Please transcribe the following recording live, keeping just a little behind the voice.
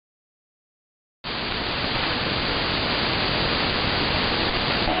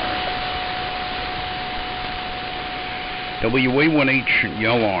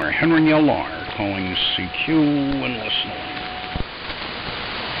WA1HLR, Henry LR, calling CQ and listening.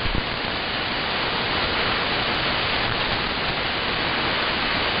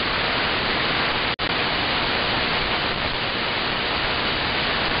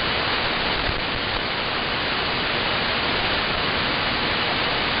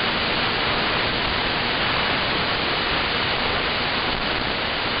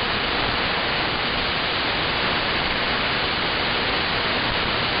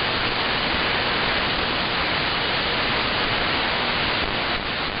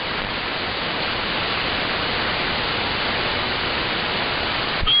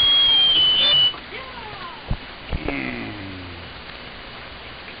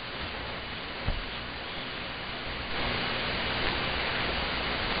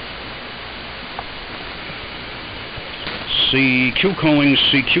 CQ calling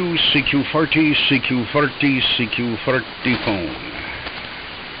CQ, CQ40, CQ40, CQ40 phone.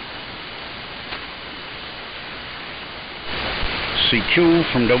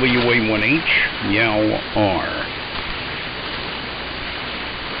 CQ from WA1HLR.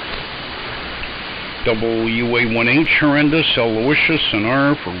 WA1H horrendous, Aloysius, and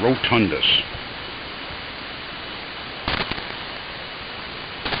R for rotundus.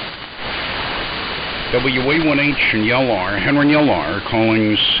 WA1H and LR, Henry LR,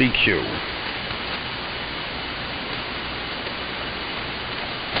 calling CQ.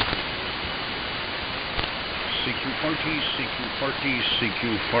 CQ40, CQ40,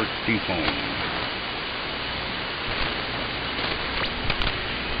 CQ40 phone.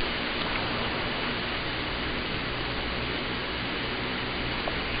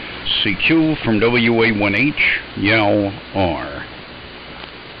 CQ from WA1HLR.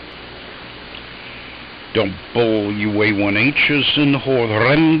 WA1H is in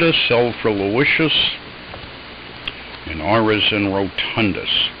horrendous, L for Aloysius, and R is in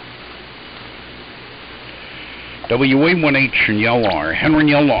rotundus. WA1H and LR,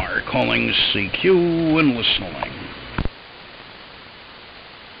 Henry LR, calling CQ and listening.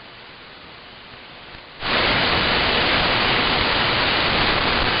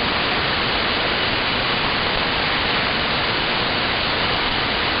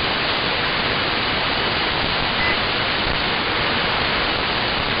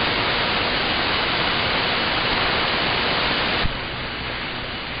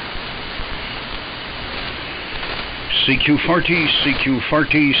 CQ40,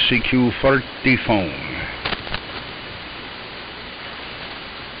 CQ40, CQ40 phone.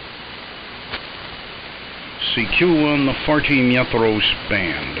 CQ on the 40 metros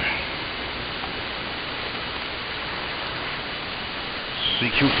band.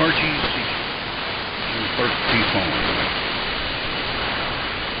 CQ40, CQ40 phone.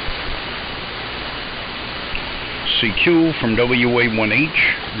 CQ from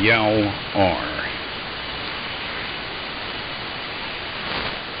WA1HLR.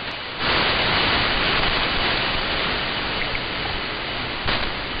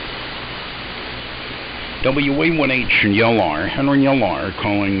 WA1H and LR, Henry LR,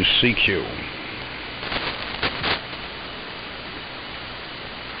 calling CQ.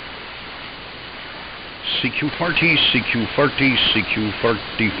 CQ40, CQ40,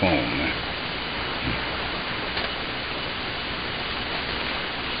 CQ40 phone.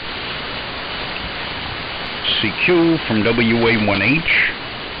 CQ from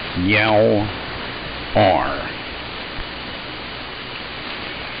WA1HLR.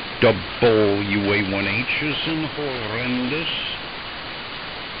 WA1H is in horrendous,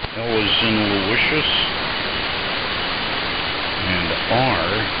 L is in Aloysius, and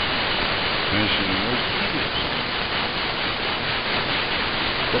R is in rotundus.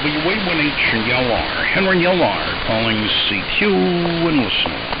 WA1H and LR, Henry LR, calling CQ and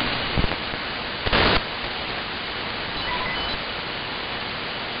listening.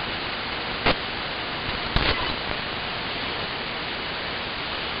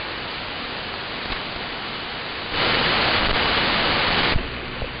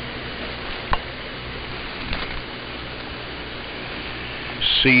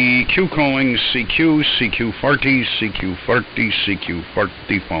 CQ calling CQ, CQ40, CQ40,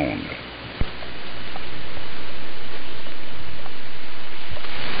 CQ40 phone.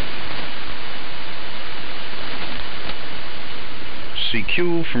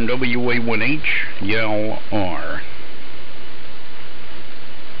 CQ from WA1HLR.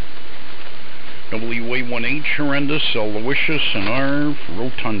 WA1H horrendous, Aloysius, and R for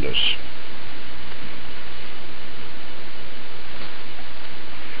rotundus.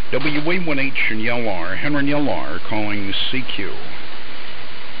 WA1H and LR, Henry LR, calling CQ.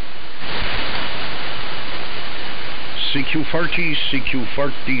 CQ farty, CQ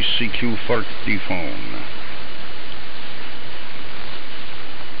farty, CQ farty phone.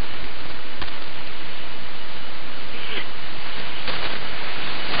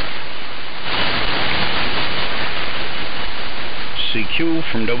 CQ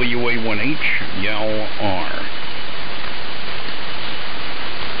from WA1HLR.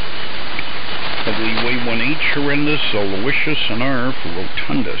 WA1H horrendous, Aloysius, and R for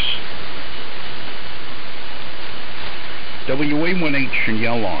rotundus.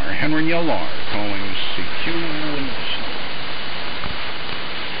 WA1HLR, Henry LR calling CQ in